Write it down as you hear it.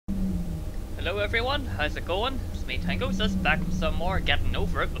Hello everyone, how's it going? It's me Tangociss, back with some more Getting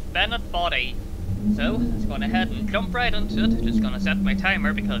Over It with Bennett Foddy. So, let's go ahead and jump right into it. Just gonna set my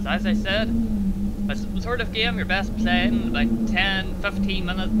timer because, as I said, it's the sort of game you're best playing about 10-15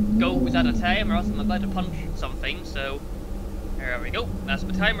 minute goes at a time, or else I'm about to punch something. So, there we go. That's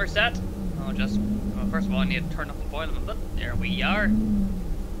my timer set. I'll just, well, first of all I need to turn up the volume a bit. There we are.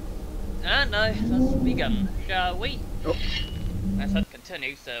 And now, let's begin, shall we? Oh. Let's hit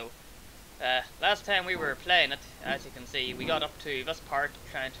continue. So, last time we were playing it, as you can see, we got up to this part,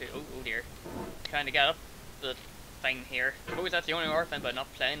 trying to, oh dear, trying to get up the thing here. I suppose that's the only other thing about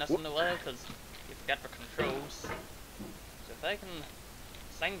not playing this in a while, because you forget the controls. So if I can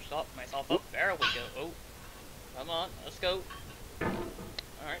sing myself up, there we go. Oh, come on, let's go.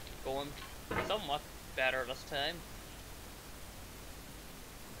 Alright, going somewhat better this time.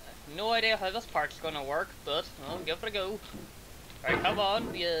 No idea how this part's gonna work, but I'll give it a go. Alright, come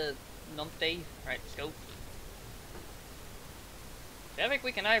on, you numpty. Right, let's go. I think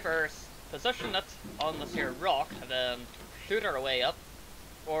we can either position it on this here rock and then shoot our way up,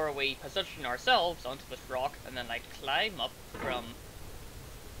 or we position ourselves onto this rock and then like climb up from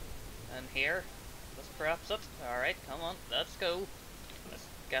in here. This perhaps it. Alright, come on, let's go. Let's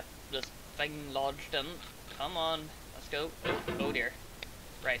get this thing lodged in. Come on, let's go. Oh dear.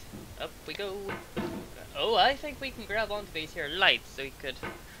 Right, up we go. Oh, I think we can grab onto these here lights, so we could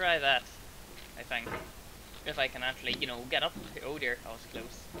try that, I think. If I can actually, you know, get up. Oh dear, that was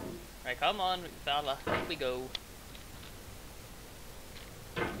close. Right, come on, fella, up we go.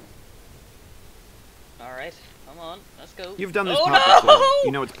 Alright, come on, let's go. You've done this oh, part no! before.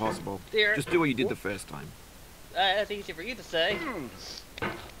 You know it's possible. Dear. Just do what you did the first time. That's easy for you to say.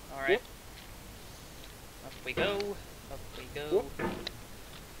 Alright. Up we go. Up we go.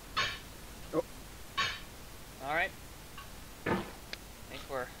 Alright. I think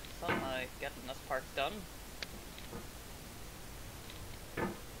we're somehow getting this part done.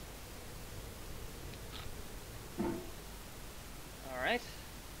 Alright.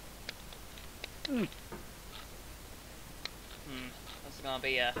 This is gonna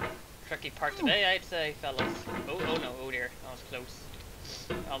be a tricky part today, I'd say, fellas. Oh no, oh dear, that was close.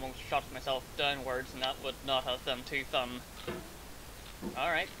 I almost shot myself downwards, and that would not have been too fun.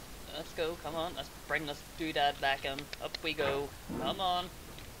 Alright. Let's go, come on, let's bring this doodad back in. Up we go. Come on.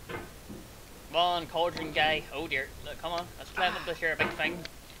 Come on, cauldron guy. Oh dear. Look, come on, let's climb up this here big thing.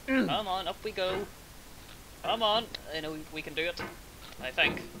 Come on, up we go. Come on. I know we can do it. I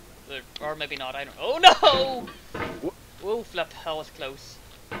think. Or maybe not, I don't know. Oh no! Whoa, flip, that was close.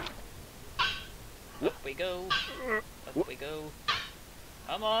 Up we go. Up we go.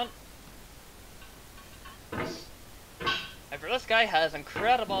 Come on. For this guy has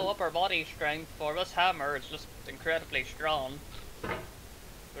incredible upper body strength, for this hammer is just incredibly strong.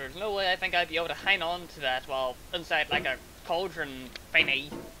 There's no way I think I'd be able to hang on to that while inside like a cauldron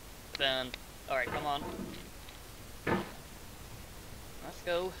thingy. Then, alright, come on. Let's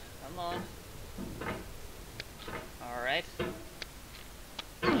go, come on. Alright.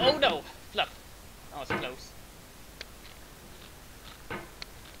 Oh no! Flip! That was close.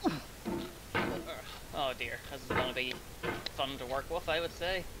 Oh dear, this is gonna be fun to work with, I would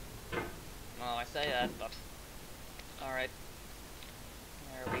say. Well, I say that, but... Alright.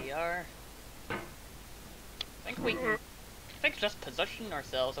 There we are. I think we can... just position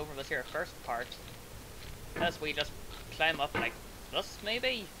ourselves over this here first part. As we just climb up like this,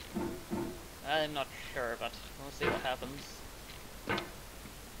 maybe? I'm not sure, but we'll see what happens.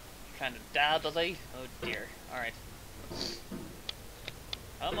 Trying to dab, is he? Oh dear. Alright.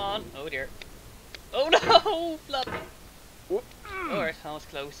 Come on. Oh dear. Oh no! Flip! Alright, that was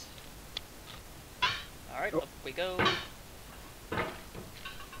close. Alright, up we go.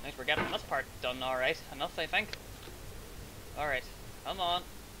 Nice, we're getting this part done alright. Enough, I think. Alright, come on.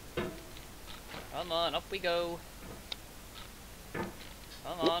 Come on, up we go.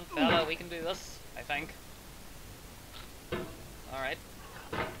 Come on, fella, we can do this, I think. Alright.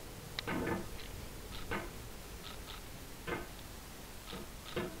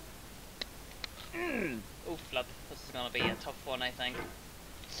 Oh, flip. This is gonna be a tough one, I think.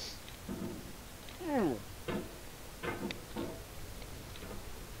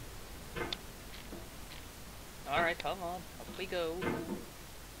 Alright, come on. Up we go.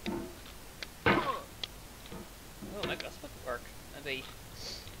 Oh, maybe this would work. Maybe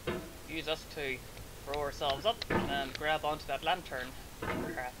use us to throw ourselves up and grab onto that lantern,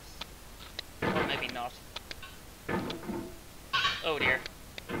 perhaps. Or maybe not. Oh dear.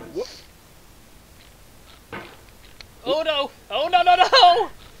 Oh no! Oh no no no!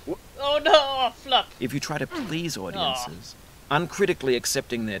 Oh no! Flip! If you try to please audiences, uncritically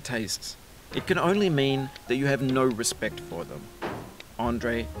accepting their tastes, It can only mean that you have no respect for them.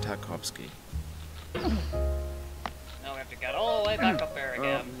 Andre Tarkovsky. Now we have to get all the way back up there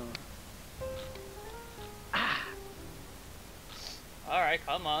again. Alright,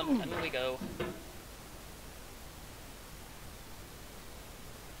 come on, in we go.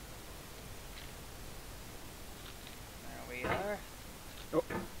 There we are.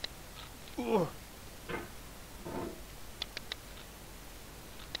 Oh.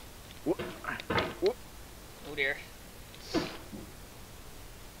 Oh dear.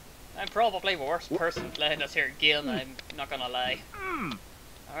 I'm probably the worst person playing this here game, I'm not gonna lie.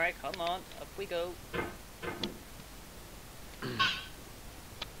 Alright, come on, up we go.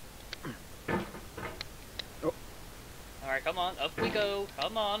 Alright, come on, up we go,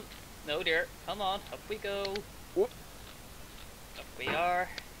 come on. No dear, come on, up we go. Up we are,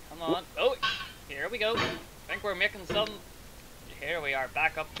 come on. Oh, here we go. I think we're making some... Here we are,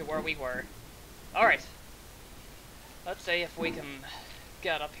 back up to where we were. Alright. Let's see if we can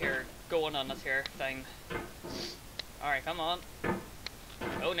get up here going on this here thing. Alright, come on.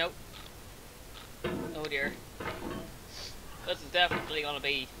 Oh no. Oh dear. This is definitely gonna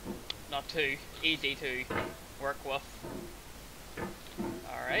be not too easy to work with.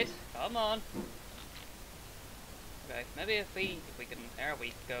 Alright, come on. Okay, maybe if we can, there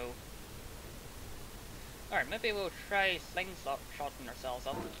we go. Alright, maybe we'll try slingshotting ourselves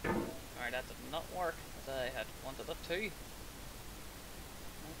up. Alright, that did not work as I had wanted it to.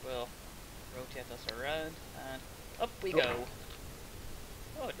 We'll rotate this around and up we go.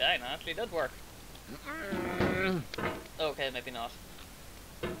 Oh dang, that actually did work. Okay, maybe not.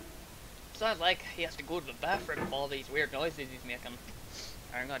 Sounds like he has to go to the bathroom with all these weird noises he's making.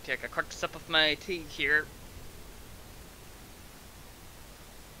 I'm gonna take a quick sip of my tea here.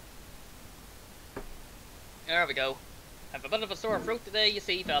 There we go. I have a bit of a sore throat today, you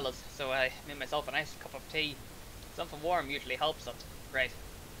see, fellas, so I made myself a nice cup of tea. Something warm usually helps it. Right.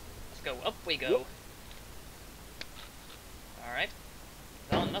 Let's go. Up we go. Alright.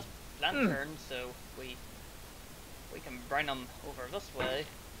 On this lantern, so we can bring them over this way.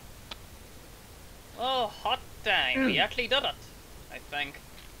 Oh, hot dang. We actually did it, I think.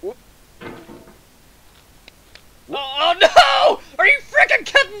 Oh no! Are you freaking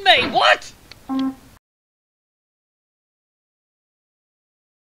kidding me? What?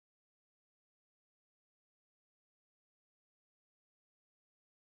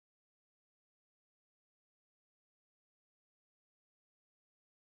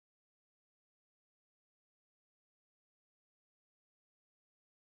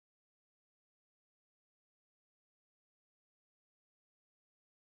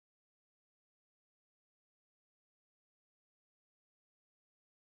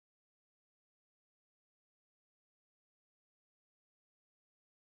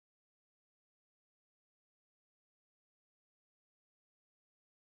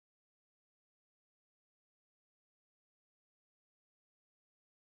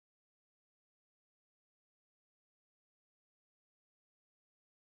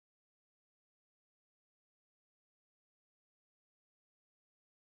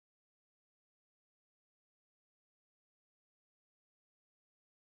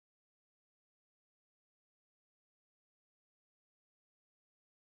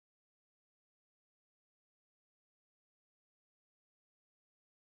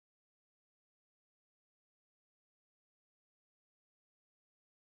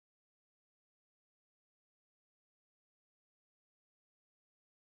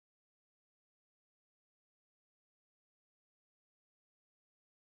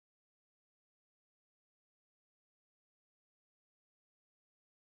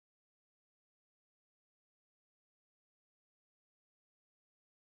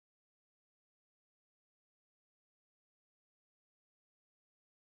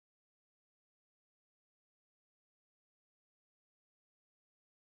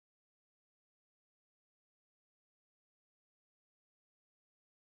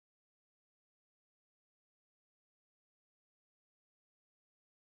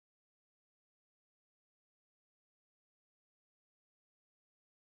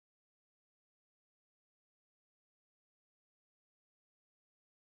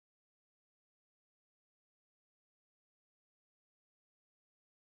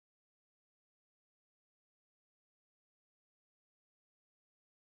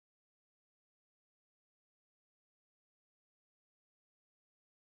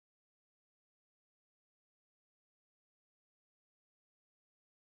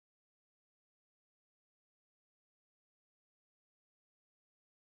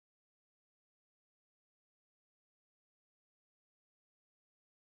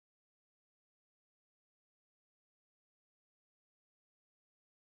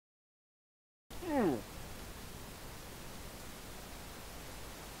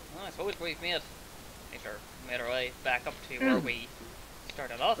 suppose we've made our way back up to where we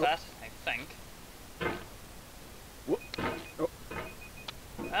started off at, I think. Oh.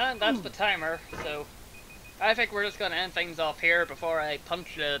 And that's the timer, so I think we're just gonna end things off here before I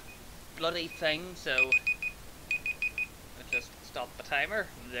punch the bloody thing, so let's just stop the timer.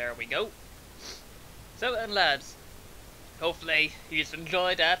 There we go. So then, lads, hopefully you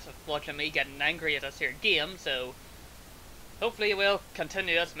enjoyed that, watching me getting angry at this here game, so hopefully we'll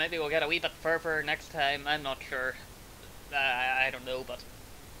continue this. Maybe we'll get a wee bit further next time, I'm not sure. I don't know, but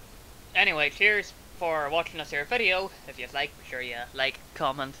anyway, cheers for watching this here video. If you'd like, be sure you like,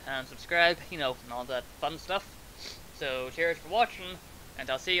 comment, and subscribe, you know, and all that fun stuff. So cheers for watching, and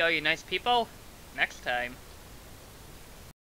I'll see all you nice people next time.